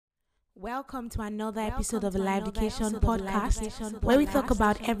Welcome to another episode of the Live Education Podcast, where we talk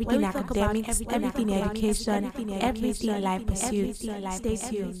about everything academics, everything education, everything life pursuits. Stay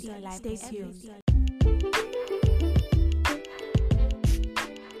tuned.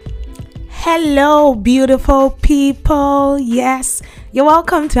 Hello, beautiful people. Yes, you're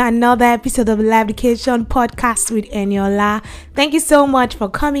welcome to another episode of the Live Education Podcast with Eniola. Thank you so much for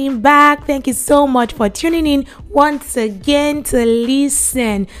coming back. Thank you so much for tuning in once again to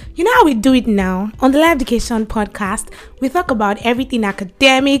listen. You know how we do it now on the Live Education Podcast. We talk about everything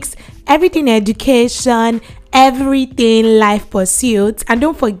academics, everything education, everything life pursuits. And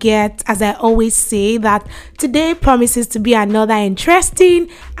don't forget, as I always say, that today promises to be another interesting,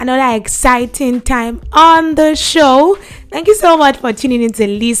 another exciting time on the show. Thank you so much for tuning in to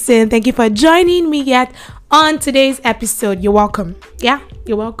listen. Thank you for joining me yet on today's episode. You're welcome. Yeah,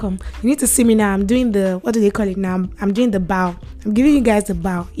 you're welcome. You need to see me now. I'm doing the, what do they call it now? I'm doing the bow. I'm giving you guys a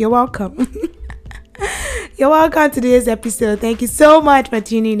bow. You're welcome. You're welcome to today's episode. Thank you so much for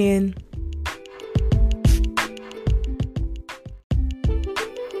tuning in.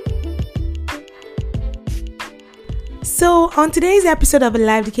 So on today's episode of the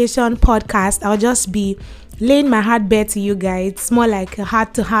Live Education Podcast, I'll just be laying my heart bare to you guys. It's more like a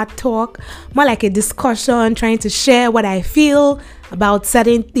heart-to-heart talk, more like a discussion, trying to share what I feel about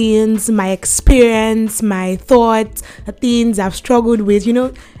certain things, my experience, my thoughts, the things I've struggled with. You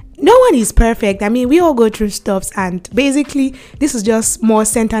know, no one is perfect. I mean, we all go through stuff, and basically this is just more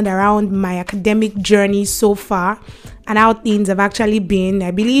centered around my academic journey so far and how things have actually been. I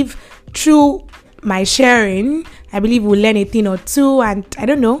believe through my sharing, I believe we'll learn a thing or two, and I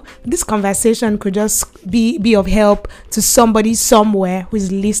don't know, this conversation could just be of help to somebody somewhere who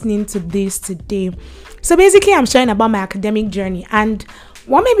is listening to this today. So basically, I'm sharing about my academic journey, and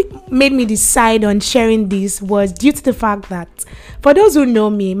what made me decide on sharing this was due to the fact that, for those who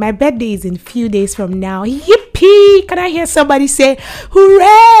know me, my birthday is in a few days from now. Yippee! Can I hear somebody say,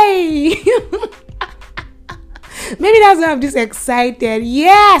 hooray? Maybe that's why I'm just excited.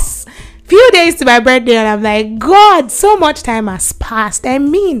 Yes! Few days to my birthday, and I'm like, God, so much time has passed. I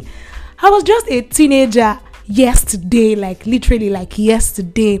mean, I was just a teenager yesterday, like literally like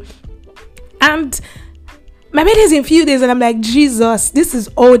yesterday, and my birthday is in few days, and I'm like, Jesus, this is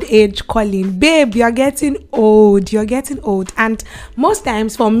old age calling. Babe, you're getting old. And most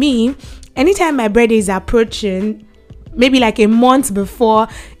times for me, anytime my birthday is approaching, maybe like a month before,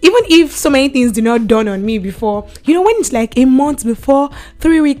 even if so many things do not dawn on me before, you know, when it's like a month before,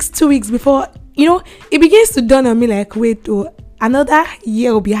 3 weeks, 2 weeks before, you know, it begins to dawn on me like, wait, another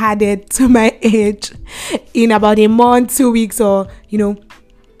year will be added to my age in about a month, 2 weeks, or, you know,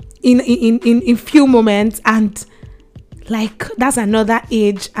 in few moments. And like, that's another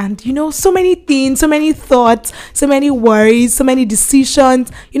age. And you know, so many things, so many thoughts, so many worries, so many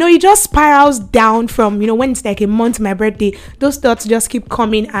decisions, you know, it just spirals down from, you know, when it's like a month to my birthday, those thoughts just keep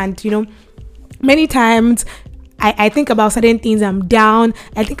coming. And you know, many times I think about certain things, I'm down.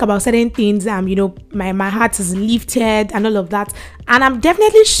 I think about certain things, you know, my heart is lifted and all of that. And I'm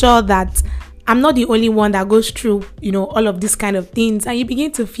definitely sure that I'm not the only one that goes through, you know, all of these kind of things. And you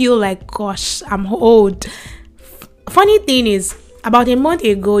begin to feel like, gosh, I'm old. Funny thing is, about a month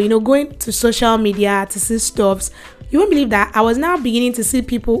ago, you know, going to social media to see stuffs, you won't believe that I was now beginning to see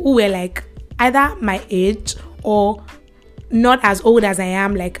people who were like either my age or not as old as I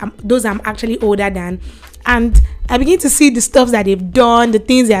am, like those I'm actually older than. And I begin to see the stuff that they've done, the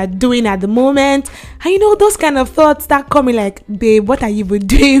things they are doing at the moment. And you know, those kind of thoughts start coming like, babe, what are you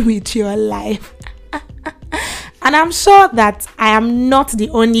doing with your life? And I'm sure that I am not the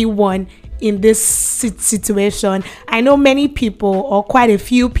only one in this situation. I know many people, or quite a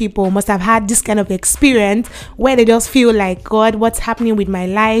few people, must have had this kind of experience where they just feel like, God, what's happening with my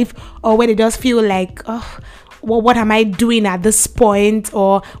life? Or where they just feel like, oh, well, what am I doing at this point?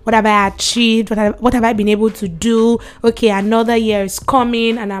 Or what have I achieved? What have I been able to do? Okay, another year is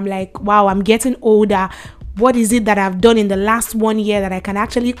coming, and I'm like, wow, I'm getting older. What is it that I've done in the last 1 year that I can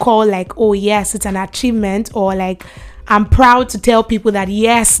actually call like, oh yes, it's an achievement, or like, I'm proud to tell people that,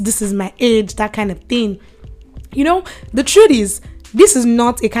 yes, this is my age, that kind of thing. You know, the truth is, this is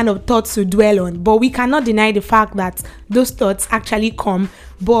not a kind of thought to dwell on, but we cannot deny the fact that those thoughts actually come.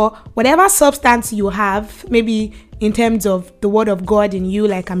 But whatever substance you have, maybe in terms of the word of God in you,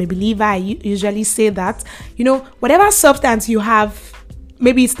 like I'm a believer, I usually say that, you know, whatever substance you have,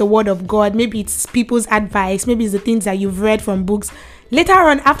 maybe it's the word of God, maybe it's people's advice, maybe it's the things that you've read from books. Later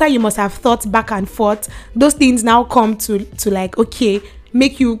on, after you must have thought back and forth, those things now come to like, okay,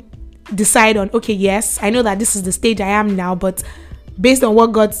 make you decide on, okay, yes, I know that this is the stage I am now, but based on what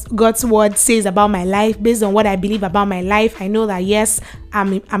God's word says about my life, based on what I believe about my life, I know that yes,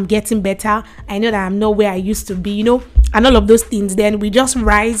 I'm getting better. I know that I'm not where I used to be, and all of those things. Then we just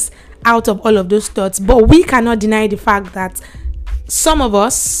rise out of all of those thoughts. But we cannot deny the fact that some of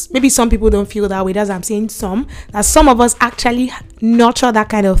us, maybe some people don't feel that way, that's what I'm saying, that some of us actually nurture that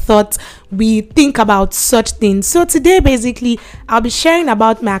kind of thought. We think about such things. So today, basically, I'll be sharing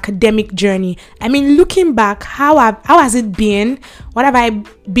about my academic journey. I mean, looking back, how has it been? What have I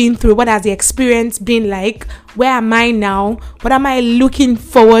been through? What has the experience been like? Where am I now? What am I looking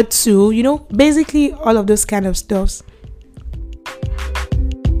forward to? Basically all of those kind of stuffs.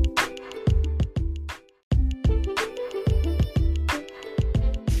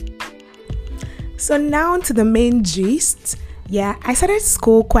 So now to the main gist. Yeah, I started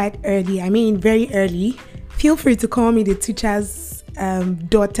school quite early. I mean, very early. Feel free to call me the teacher's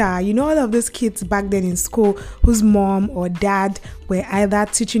daughter. All of those kids back then in school whose mom or dad were either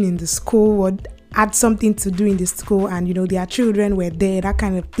teaching in the school or had something to do in the school, and their children were there, that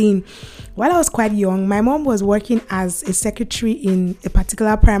kind of thing. While I was quite young, my mom was working as a secretary in a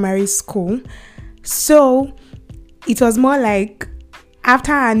particular primary school. So it was more like,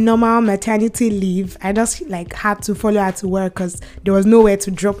 after a normal maternity leave, I just had to follow her to work because there was nowhere to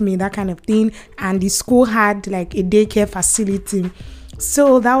drop me, that kind of thing. And the school had a daycare facility.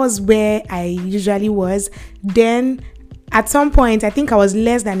 So that was where I usually was. Then at some point, I think I was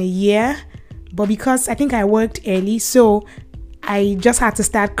less than a year, but because I think I worked early, so I just had to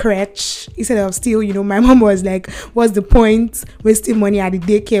start crèche instead of still, my mom was like, what's the point wasting money at the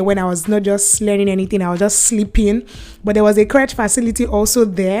daycare when I was not just learning anything, I was just sleeping. But there was a crèche facility also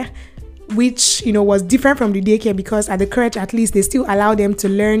there, which, was different from the daycare, because at the crèche, at least they still allow them to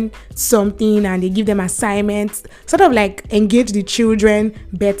learn something and they give them assignments, sort of engage the children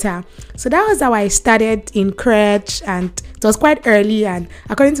better. So that was how I started in crèche, and it was quite early, and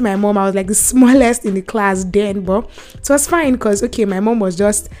according to my mom, I was the smallest in the class then, but it was fine because, my mom was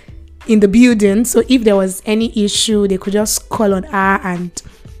just in the building, so if there was any issue, they could just call on her and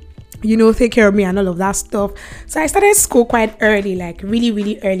take care of me and all of that stuff. So I started school quite early, really,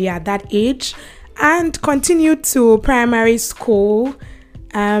 really early at that age, and continued to primary school.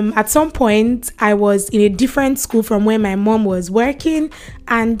 At some point, I was in a different school from where my mom was working,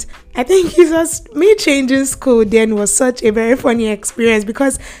 and I think it was me changing school then was such a very funny experience,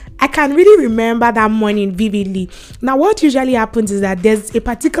 because I can really remember that morning vividly. Now, what usually happens is that there's a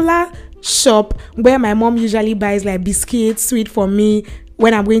particular shop where my mom usually buys biscuits, sweet for me,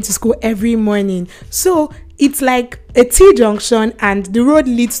 when I'm going to school every morning. So it's like a T-junction, and the road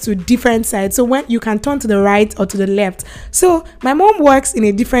leads to different sides. So when you can turn to the right or to the left. So my mom works in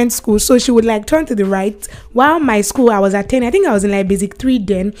a different school, so she would turn to the right, while my school I was attending, I think I was in basic 3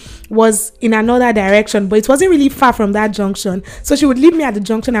 then, was in another direction, but it wasn't really far from that junction. So she would leave me at the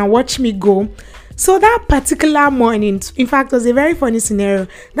junction and watch me go. So that particular morning, in fact, it was a very funny scenario.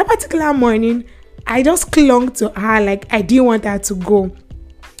 That particular morning, I just clung to her I didn't want her to go.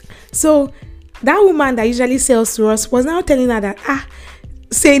 So that woman that usually sells to us was now telling her that,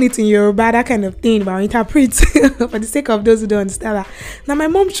 saying it in Yoruba, that kind of thing, but I'll interpret for the sake of those who don't understand that. Now, my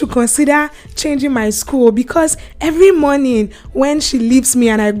mom should consider changing my school, because every morning when she leaves me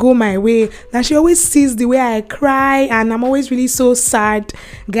and I go my way, that she always sees the way I cry, and I'm always really so sad.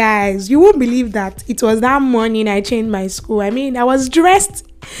 Guys, you won't believe that it was that morning I changed my school. I mean, I was dressed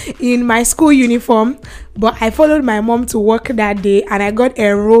in my school uniform, but I followed my mom to work that day, and I got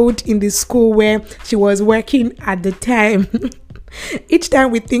enrolled in the school where she was working at the time. Each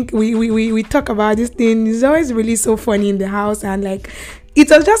time we talk about this thing, it's always really so funny in the house, and it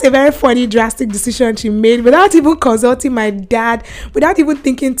was just a very funny, drastic decision she made without even consulting my dad, without even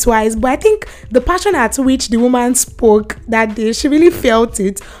thinking twice. But I think the passion at which the woman spoke that day, she really felt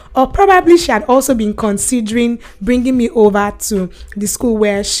it. Or probably she had also been considering bringing me over to the school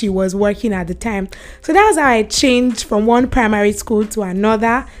where she was working at the time. So that's how I changed from one primary school to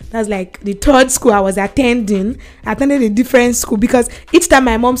another. That's the 3rd school I was attending. I attended a different school, because each time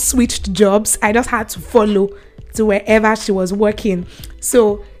my mom switched jobs, I just had to follow to wherever she was working.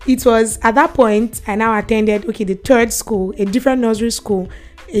 So it was at that point I now attended the 3rd school, a different nursery school,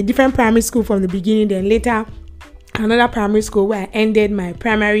 a different primary school from the beginning, then later another primary school where I ended my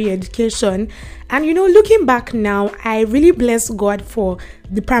primary education. And looking back now, I really bless God for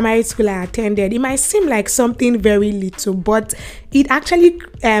the primary school I attended. It might seem like something very little, but it actually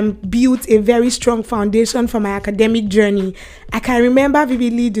built a very strong foundation for my academic journey. I can remember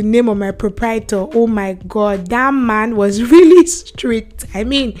vividly the name of my proprietor. Oh my God, that man was really strict. I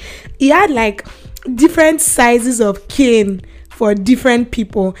mean, he had different sizes of cane for different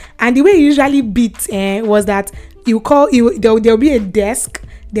people, and the way he usually beat was that there'll be a desk,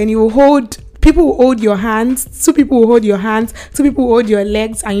 then you will hold, people will hold your hands, two people will hold your hands, two people will hold your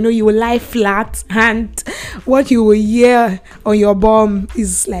legs, and you will lie flat, and what you will hear on your bum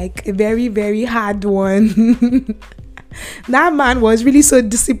is like a very, very hard one. That man was really so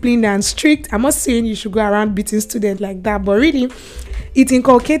disciplined and strict. I'm not saying you should go around beating students like that, but really it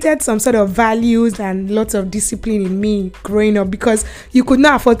inculcated some sort of values and lots of discipline in me growing up, because you could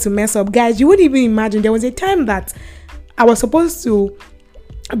not afford to mess up. Guys, you wouldn't even imagine, there was a time that I was supposed to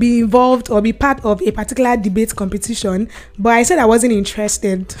be involved or be part of a particular debate competition, but I said I wasn't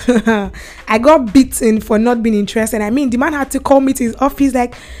interested. I got beaten for not being interested. I mean, the man had to call me to his office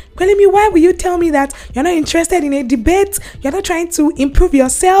like, Pelumi, why will you tell me that you're not interested in a debate? You're not trying to improve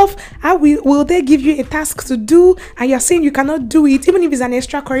yourself? How will they give you a task to do and you're saying you cannot do it? Even if it's an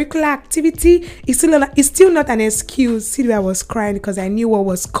extracurricular activity, it's still not an excuse. See, I was crying because I knew what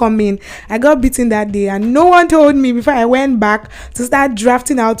was coming. I got beaten that day and no one told me before I went back to start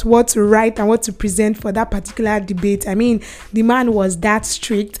drafting out what to write and what to present for that particular debate. I mean, the man was that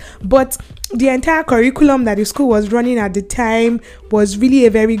strict, but the entire curriculum that the school was running at the time was really a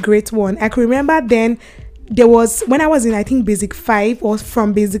very great one. I can remember then there was, when I was in, I think, basic 5 or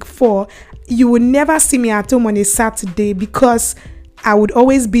from basic 4, you would never see me at home on a Saturday because I would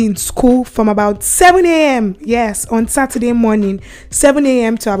always be in school from about 7 a.m. Yes, on Saturday morning, 7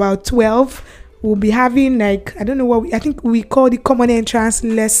 a.m. to about 12. We'll be having like, I don't know what, I think we call the common entrance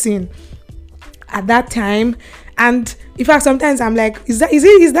lesson at that time. And in fact, sometimes I'm like, is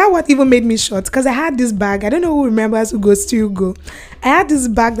that what even made me short? Because I had this bag. I don't know who remembers Ugo Still Go. I had this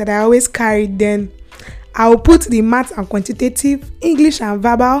bag that I always carried then. I'll put the math and quantitative, English and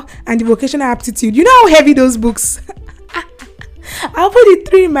verbal, and the vocational aptitude. You know how heavy those books? I'll put the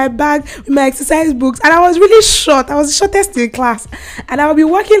 3 in my bag with my exercise books. And I was really short. I was the shortest in class. And I'll be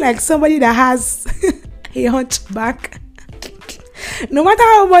walking like somebody that has a hunchback. No matter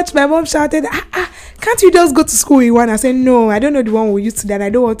how much my mom shouted, can't you just go to school in one? I said, no, I don't know the one we used to that. I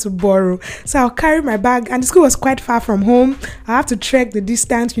don't want to borrow. So I'll carry my bag, and the school was quite far from home. I have to trek the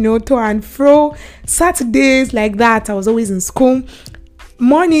distance, to and fro. Saturdays like that, I was always in school.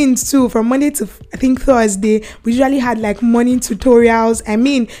 Mornings too, from Monday to I think Thursday, we usually had like morning tutorials. I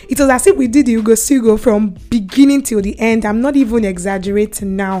mean, it was as if we did the Ugo Still Go from beginning till the end. I'm not even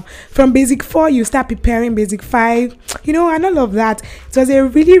exaggerating now. From basic 4, you start preparing basic 5, and all of that. It was a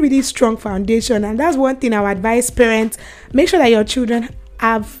really, really strong foundation, and that's one thing I would advise parents: make sure that your children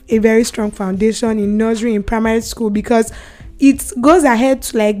have a very strong foundation in nursery, in primary school, because it goes ahead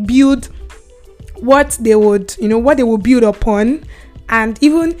to like build what they would, what they will build upon. And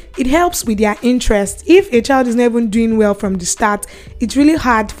even it helps with their interest. If a child is not even doing well from the start, it's really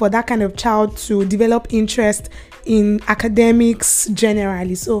hard for that kind of child to develop interest in academics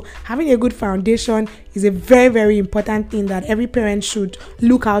generally. So having a good foundation is a very, very important thing that every parent should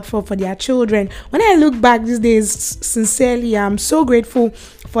look out for their children. When I look back these days, sincerely, I'm so grateful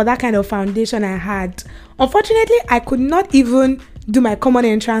for that kind of foundation I had. Unfortunately, I could not even do my common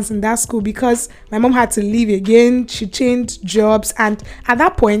entrance in that school because my mom had to leave again. She changed jobs, and at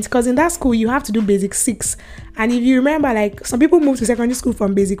that point, because in that school you have to do basic 6, and if you remember, like, some people moved to secondary school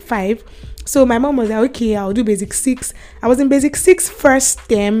from basic 5, so my mom was like, okay, I'll do basic 6. I was in basic 6 first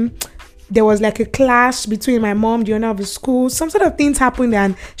term. There was like a clash between my mom, the owner of the school. Some sort of things happened,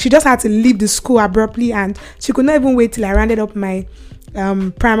 and she just had to leave the school abruptly, and she could not even wait till I rounded up my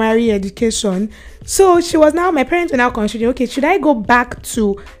primary education. So my parents were now considering, okay, should I go back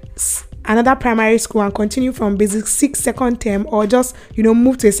to another primary school and continue from basic 6 second term, or just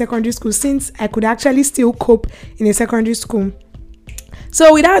move to a secondary school, since I could actually still cope in a secondary school.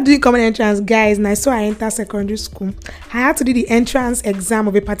 So without doing common entrance, guys, and I enter secondary school, I had to do the entrance exam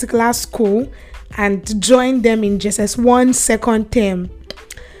of a particular school and join them in JSS1 second term.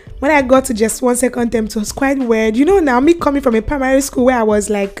 When I got to just 1 second term, it was quite weird. Now me coming from a primary school where I was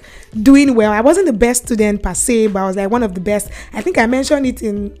like doing well. I wasn't the best student per se, but I was like one of the best. I think I mentioned it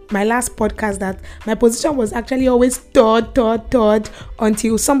in my last podcast that my position was actually always third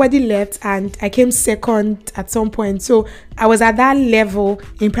until somebody left and I came second at some point. So I was at that level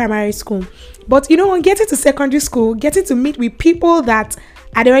in primary school. But on getting to secondary school, getting to meet with people that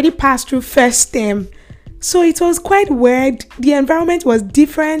had already passed through first term, so it was quite weird. The environment was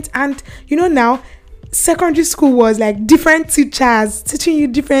different, and now secondary school was like different teachers teaching you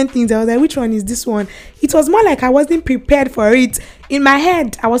different things. I was like, which one is this one? It was more like I wasn't prepared for it. In my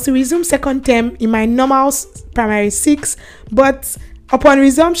head, I was to resume second term in my normal primary 6, but upon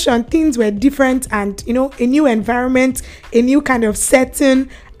resumption, things were different, and a new environment, a new kind of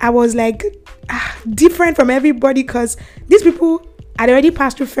setting. I was like different from everybody, because these people I'd already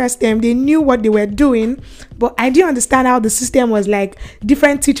passed through first term. They knew what they were doing, but I didn't understand how the system was like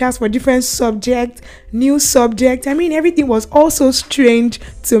different teachers for different subjects, new subjects. I mean, everything was also strange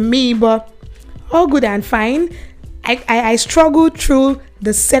to me, but all good and fine. I struggled through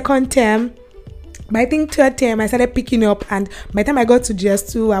the second term. But I think third term I started picking up, and by the time I got to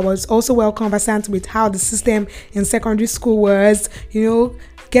GS2, I was also well conversant with how the system in secondary school was,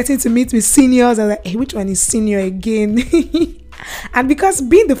 getting to meet with seniors. I was like, hey, which one is senior again? And because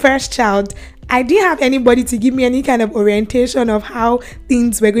being the first child, I didn't have anybody to give me any kind of orientation of how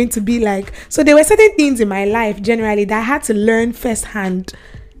things were going to be like. So there were certain things in my life generally that I had to learn firsthand.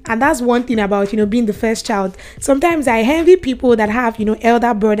 And that's one thing about, being the first child. Sometimes I envy people that have,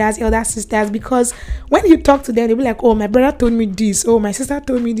 elder brothers, elder sisters, because when you talk to them, they'll be like, oh, my brother told me this. Oh, my sister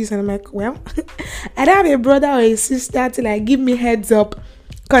told me this. And I'm like, well, I don't have a brother or a sister to like give me heads up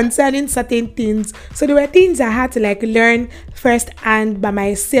concerning certain things. So there were things I had to like learn firsthand by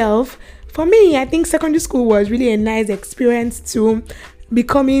myself. For me, I think secondary school was really a nice experience too.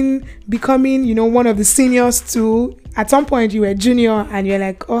 Becoming, one of the seniors too. At some point you were junior and you're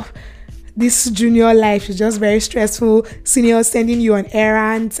like, oh, this junior life is just very stressful. Seniors sending you on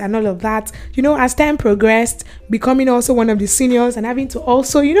errands and all of that. As time progressed, becoming also one of the seniors and having to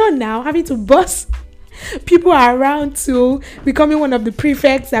also, now having to boss people around to becoming one of the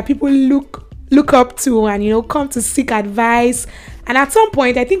prefects that people look up to and, come to seek advice. And at some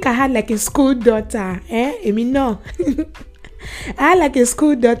point, I think I had like a school daughter. No. I had like a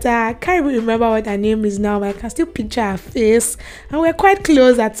school daughter. I can't even remember what her name is now, but I can still picture her face. And we're quite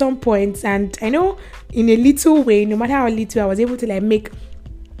close at some point. And I know in a little way, no matter how little, I was able to like make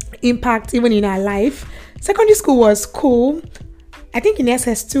impact even in her life. Secondary school was cool. I think in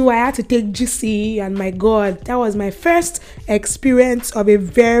SS2, I had to take GCE, and my God, that was my first experience of a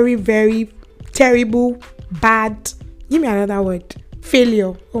very, very terrible, bad, give me another word,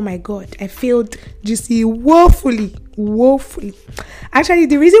 failure. Oh my God, I failed GCE woefully. Actually,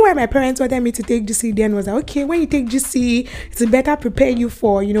 the reason why my parents wanted me to take GCE then was that, okay, when you take GCE, it's better prepare you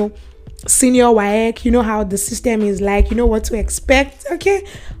for, senior WAEC, you know how the system is like, you know what to expect. Okay,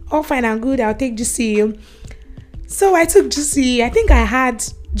 all fine and good, I'll take GCE. So I took GCE. I think I had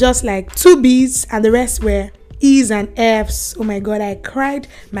just like 2 B's and the rest were E's and F's. Oh my God, I cried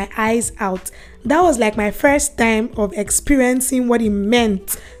my eyes out. That was like my first time of experiencing what it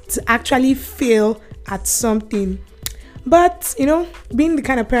meant to actually fail at something. But, being the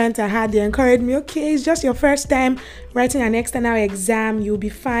kind of parent I had, they encouraged me, okay, it's just your first time writing an external exam. You'll be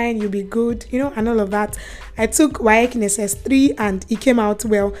fine. You'll be good, and all of that. I took WAEC in SS3 and it came out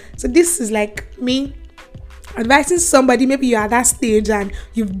well. So this is like me advising somebody, maybe you're at that stage and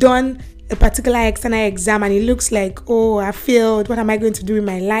you've done a particular external exam and it looks like, oh, I failed. What am I going to do in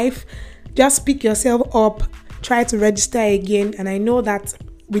my life? Just pick yourself up, try to register again. And I know that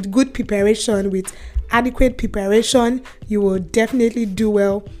with good preparation, with adequate preparation, you will definitely do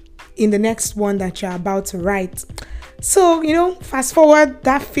well in the next one that you're about to write. So, fast forward,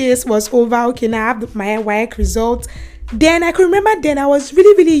 that phase was over. Okay, now I have my WAEC results. Then I can remember then I was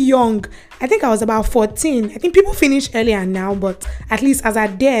really, really young. I think I was about 14. I think people finish earlier now, but at least as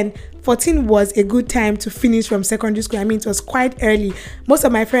at then, 14 was a good time to finish from secondary school. I mean, it was quite early. Most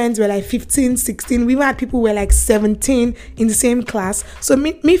of my friends were like 15, 16. We even had people who were like 17 in the same class. So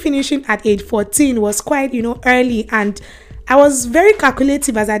me finishing at age 14 was quite, early. And I was very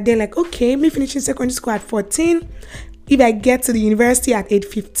calculative as at then, like, okay, me finishing secondary school at 14. If I get to the university at age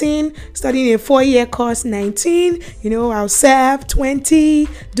 15, studying a 4-year course, 19, I'll serve 20,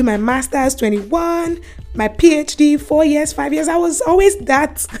 do my master's 21, my PhD 4 years, 5 years. I was always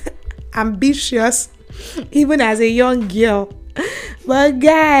that ambitious, even as a young girl. But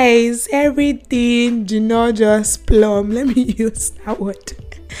guys, everything did not just plumb. Let me use that word.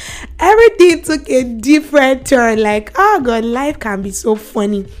 Everything took a different turn. Like, oh God, life can be so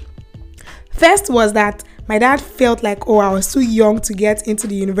funny. First was that my dad felt like, oh, I was too young to get into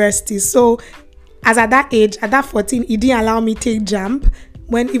the university. So as at that age, at that 14, he didn't allow me to take JAMB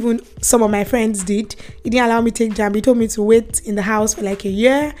when even some of my friends did. He didn't allow me to take JAMB. He told me to wait in the house for like a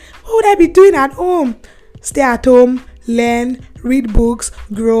year. What would I be doing at home? Stay at home, learn, read books,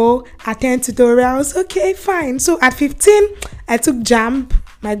 grow, attend tutorials. Okay, fine. So at 15, I took JAMB.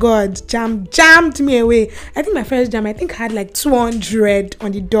 My God, jammed me away. I think my first JAMB, I think I had like 200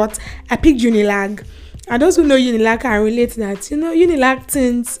 on the dot. I picked Unilag. And those who know Unilag can relate to that. Unilag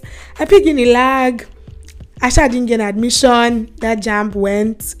things. I picked Unilag. Asha didn't get admission. That JAMB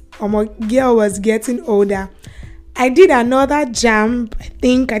went. My girl was getting older. I did another JAMB.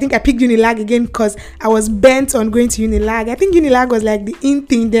 I think I picked Unilag again because I was bent on going to Unilag. I think Unilag was like the in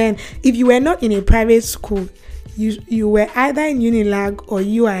thing then. If you were not in a private school, you were either in Unilag or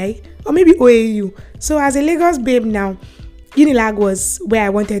UI or maybe OAU. So as a Lagos babe now, Unilag was where I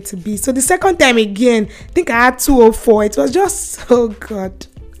wanted to be. So the second time again, I think I had 204. It was just, oh God.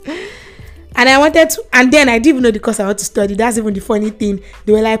 And I wanted to, and then I didn't even know the course I want to study. That's even the funny thing.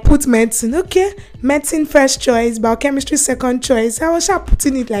 They were like, put medicine. Okay, medicine first choice, biochemistry second choice. I was sharp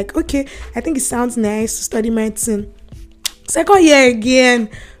putting it like, okay, I think it sounds nice to study medicine. Second year again,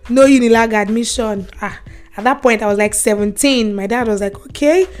 no Unilag admission. At that point, I was like 17. My dad was like,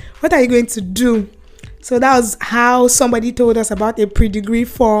 okay, what are you going to do? So that was how somebody told us about a pre-degree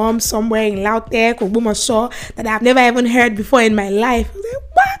forum somewhere in Lautech or Ogbomoso that I've never even heard before in my life. I was like,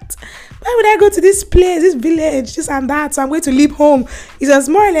 what? Why would I go to this place, this village, this and that? So I'm going to leave home. It was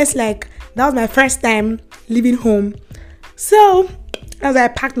more or less like, that was my first time leaving home. So as I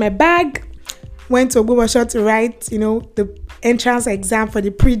packed my bag, went to Ogbomoso to write, the entrance exam for the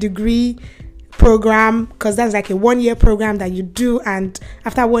pre-degree program, because that's like a 1-year program that you do, and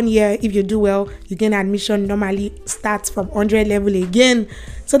after 1 year, if you do well, you gain admission. Normally starts from 100 level again.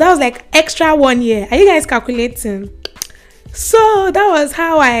 So that was like extra 1 year. Are you guys calculating? So that was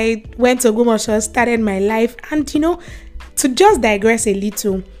how I went to Ogbomoso, started my life. And to just digress a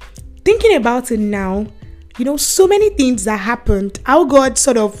little, thinking about it now, so many things that happened, how God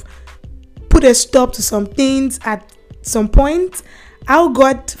sort of put a stop to some things at some point, how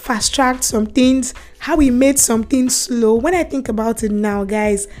God fast-tracked some things, how He made some things slow. When I think about it now,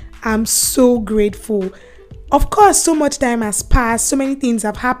 guys, I'm so grateful. Of course, so much time has passed, so many things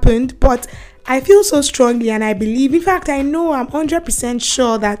have happened, but I feel so strongly and I believe, in fact, I know, I'm 100%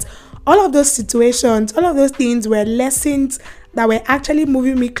 sure that all of those situations, all of those things were lessons that were actually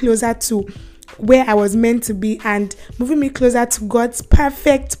moving me closer to where I was meant to be and moving me closer to God's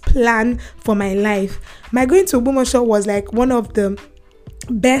perfect plan for my life. My going to Ogbomoso was like one of the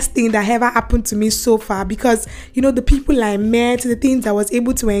best thing that ever happened to me so far, because the people I met, the things I was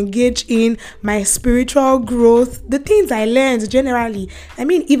able to engage in, my spiritual growth, the things I learned generally. I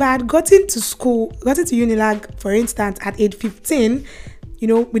mean, if I had gotten to Unilag, for instance, at age 15,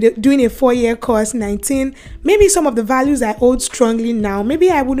 doing a 4-year course, 19, maybe some of the values I hold strongly now,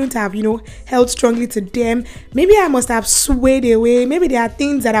 maybe I wouldn't have, held strongly to them. Maybe I must have swayed away. Maybe there are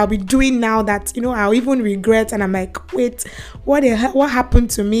things that I'll be doing now that, I'll even regret. And I'm like, wait, what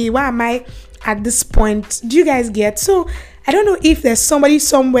happened to me? Why am I at this point? Do you guys get? So I don't know if there's somebody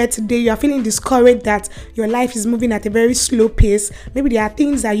somewhere today, you are feeling discouraged that your life is moving at a very slow pace. Maybe there are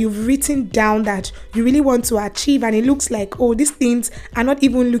things that you've written down that you really want to achieve, and it looks like, oh, these things are not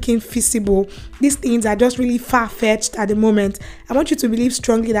even looking feasible. These things are just really far-fetched at the moment. I want you to believe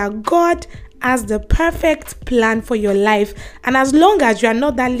strongly that God has the perfect plan for your life. And as long as you are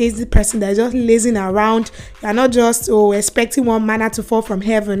not that lazy person that is just lazing around, you are not just expecting one manna to fall from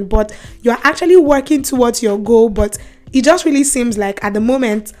heaven, but you are actually working towards your goal, but it just really seems like at the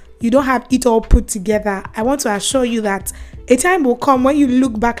moment you don't have it all put together. I want to assure you that a time will come when you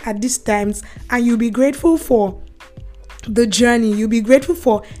look back at these times and you'll be grateful for the journey. You'll be grateful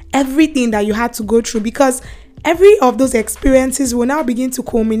for everything that you had to go through, because every of those experiences will now begin to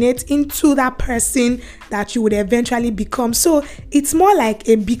culminate into that person that you would eventually become. So it's more like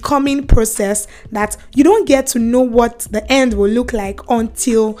a becoming process that you don't get to know what the end will look like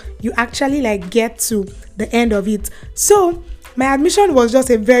until you actually get to the end of it. So my admission was just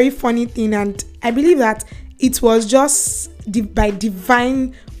a very funny thing, and I believe that it was just by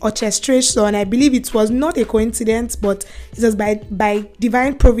divine orchestration. I believe it was not a coincidence, but it was by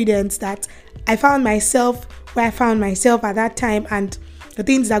divine providence that I found myself where I found myself at that time, and the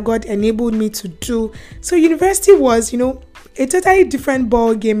things that God enabled me to do. So university was, a totally different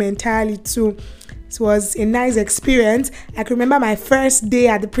ball game entirely too. It was a nice experience. I can remember my first day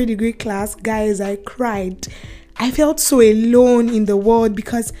at the pre-degree class, guys, I cried. I felt so alone in the world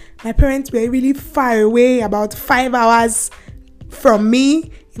because my parents were really far away, about 5 hours from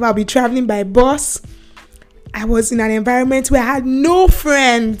me if I'll be traveling by bus. I was in an environment where I had no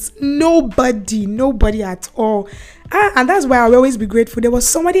friends, nobody at all. And that's why I'll always be grateful. There was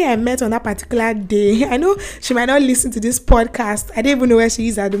somebody I met on that particular day. I know she might not listen to this podcast. I don't even know where she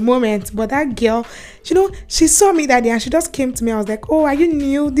is at the moment. But that girl, she saw me that day and she just came to me. I was like, oh, are you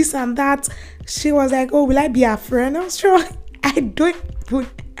new? This and that. She was like, oh, will I be a friend? I was sure. I don't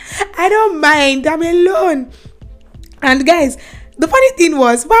mind. I'm alone. And guys, the funny thing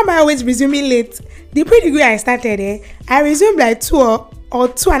was, why am I always resuming late? The pre-degree I started, I resumed like 2 or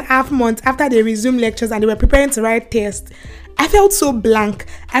 2.5 months after they resumed lectures and they were preparing to write tests. I felt so blank.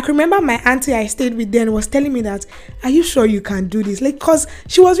 I can remember my auntie I stayed with then was telling me that, are you sure you can do this? Like, cause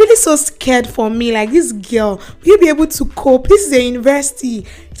she was really so scared for me. Like, this girl, will you be able to cope? This is a university.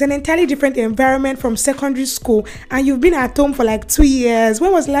 It's an entirely different environment from secondary school. And you've been at home for like 2 years.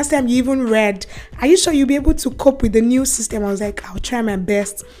 When was the last time you even read? Are you sure you'll be able to cope with the new system? I was like, I'll try my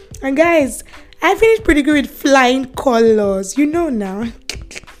best. And guys, I finished pretty good with flying colors. You know now.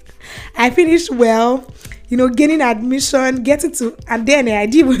 I finished well. Gaining admission, getting to, and then I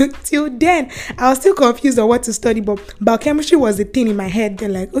did till then, I was still confused on what to study, but biochemistry was the thing in my head.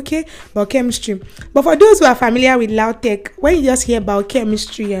 Then like, okay, biochemistry. But for those who are familiar with LAUTECH, when you just hear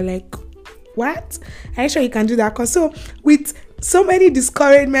biochemistry, you're like, what? Are you sure you can do that? Cause so with so many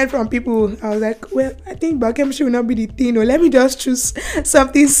discouragement from people, I was like, well, I think biochemistry will not be the thing. Or let me just choose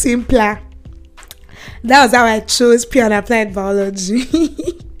something simpler. That was how I chose pure and applied biology.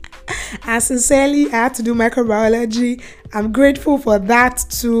 And sincerely, I had to do microbiology. I'm grateful for that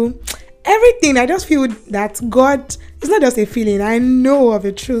too. Everything, I just feel that God, it's not just a feeling. I know of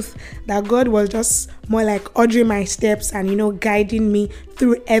the truth that God was just more like ordering my steps and, guiding me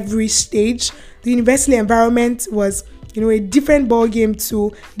through every stage. The university environment was, a different ball game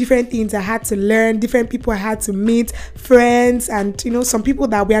to different things I had to learn, different people I had to meet, friends, and, some people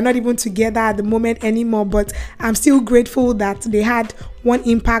that we are not even together at the moment anymore, but I'm still grateful that they had one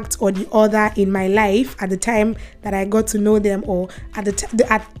impact or the other in my life at the time that I got to know them, or at the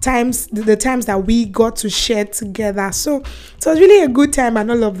times that we got to share together. So it was really a good time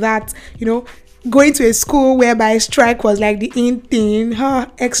and all of that, going to a school whereby strike was like the in thing,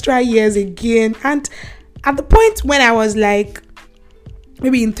 extra years again. And at the point when I was like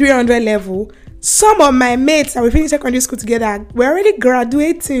maybe in 300 level, some of my mates that we finished secondary school together were already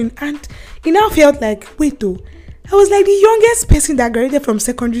graduating, and it now felt like, wait though, I was like the youngest person that graduated from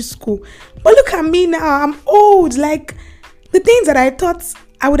secondary school. But look at me now, I'm old. Like, the things that I thought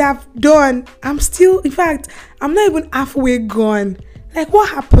I would have done, I'm still, in fact, I'm not even halfway gone. Like, what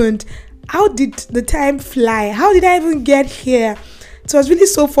happened? How did the time fly? How did I even get here? So it was really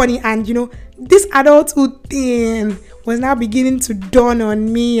so funny, and this adulthood thing was now beginning to dawn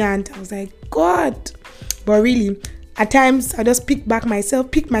on me, and I was like, God. But really, at times I just pick myself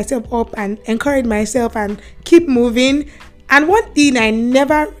up and encourage myself and keep moving. And one thing I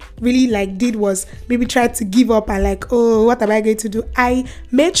never really did was maybe try to give up and oh, what am I going to do? I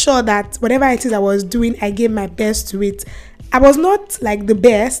made sure that whatever it is I was doing, I gave my best to it. I was not the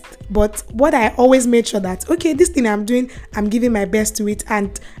best, but what I always made sure that, okay, this thing I'm doing, I'm giving my best to it.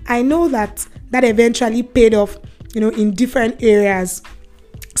 And I know that eventually paid off, in different areas.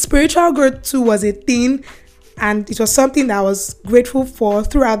 Spiritual growth too was a thing, and it was something that I was grateful for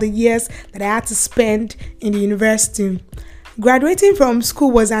throughout the years that I had to spend in the university. Graduating from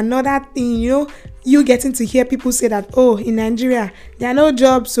school was another thing, you getting to hear people say that, oh, in Nigeria, there are no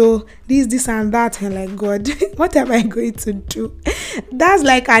jobs, so this and that. And like, God, what am I going to do? That's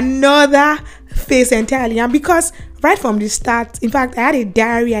another phase entirely. And because right from the start, in fact, I had a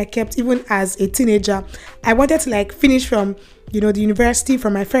diary I kept even as a teenager. I wanted to finish from the university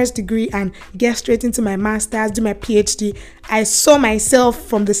from my first degree and get straight into my master's, do my PhD. I saw myself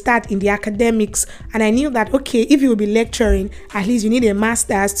from the start in the academics, and I knew that, okay, if you will be lecturing, at least you need a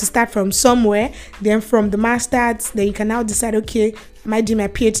master's to start from somewhere. Then from the master's, then you can now decide, okay, I might do my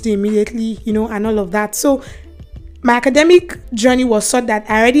PhD immediately, and all of that. So my academic journey was such that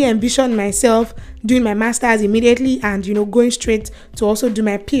I already envisioned myself doing my master's immediately and, going straight to also do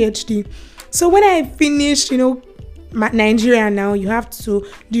my PhD. So when I finished, Nigeria now, you have to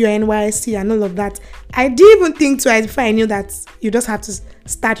do your NYSC and all of that. I didn't even think twice before I knew that you just have to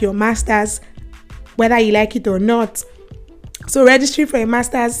start your master's, whether you like it or not. So registering for a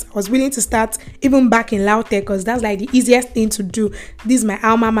master's, I was willing to start even back in LAUTECH because that's the easiest thing to do. This is my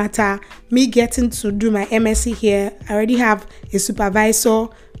alma mater. Me getting to do my MSc here, I already have a supervisor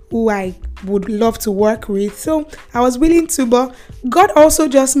who I would love to work with. So I was willing to, but God also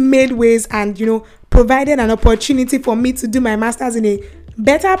just made ways and, provided an opportunity for me to do my master's in a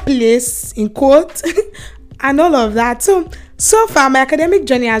better place, in quote, and all of that. So far, my academic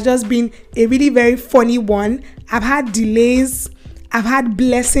journey has just been a really very funny one. I've had delays. I've had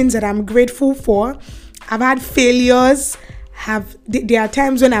blessings that I'm grateful for. I've had failures. There are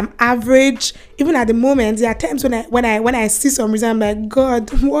times when I'm average. Even at the moment, there are times when I see some reason, I'm like, God,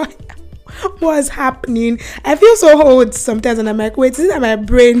 what's happening? I feel so old sometimes, and I'm like, wait, is that my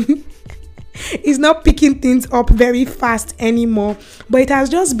brain? It's not picking things up very fast anymore, but it has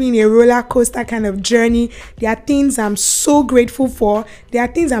just been a roller coaster kind of journey. There are things I'm so grateful for. There are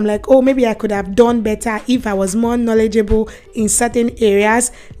things I'm like, oh, maybe I could have done better if I was more knowledgeable in certain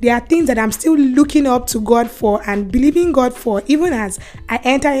areas. There are things that I'm still looking up to God for and believing God for, even as I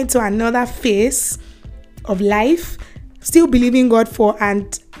enter into another phase of life, still believing God for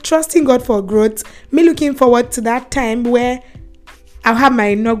and trusting God for growth. Me looking forward to that time where I'll have my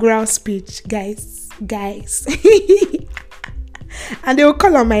inaugural speech, guys. And they will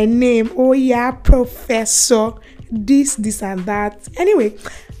call on my name. Oh yeah, professor, this and that. Anyway,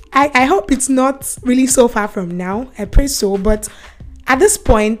 I hope it's not really so far from now. I pray so. But at this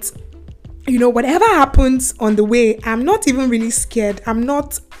point, whatever happens on the way, I'm not even really scared. I'm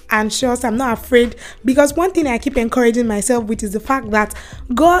not anxious. I'm not afraid. Because one thing I keep encouraging myself with is the fact that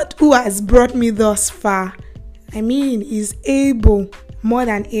God, who has brought me thus far, is able, more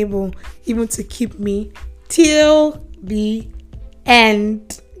than able, even to keep me till the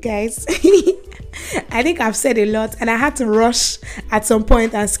end, guys. I think I've said a lot and I had to rush at some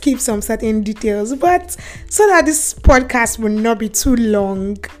point and skip some certain details, but so that this podcast will not be too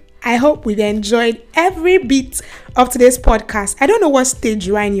long, I hope we enjoyed every bit of today's podcast. I don't know what stage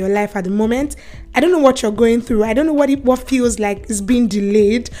you are in your life at the moment. I don't know what you're going through. I don't know what feels like is being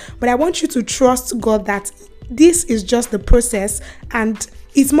delayed, but I want you to trust God that this is just the process and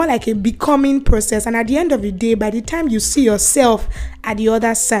it's more like a becoming process. And at the end of the day, by the time you see yourself at the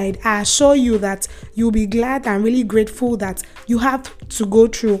other side, I assure you that you'll be glad and really grateful that you have to go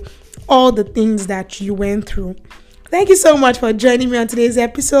through all the things that you went through. Thank you so much for joining me on today's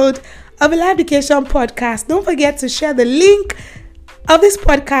episode of a Life Education Podcast. Don't forget to share the link of this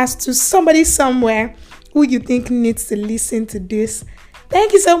podcast to somebody somewhere who you think needs to listen to this.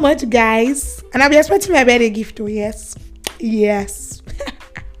 Thank you so much, guys. And I'll be expecting my birthday gift too. Yes.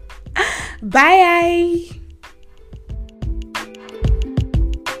 Bye.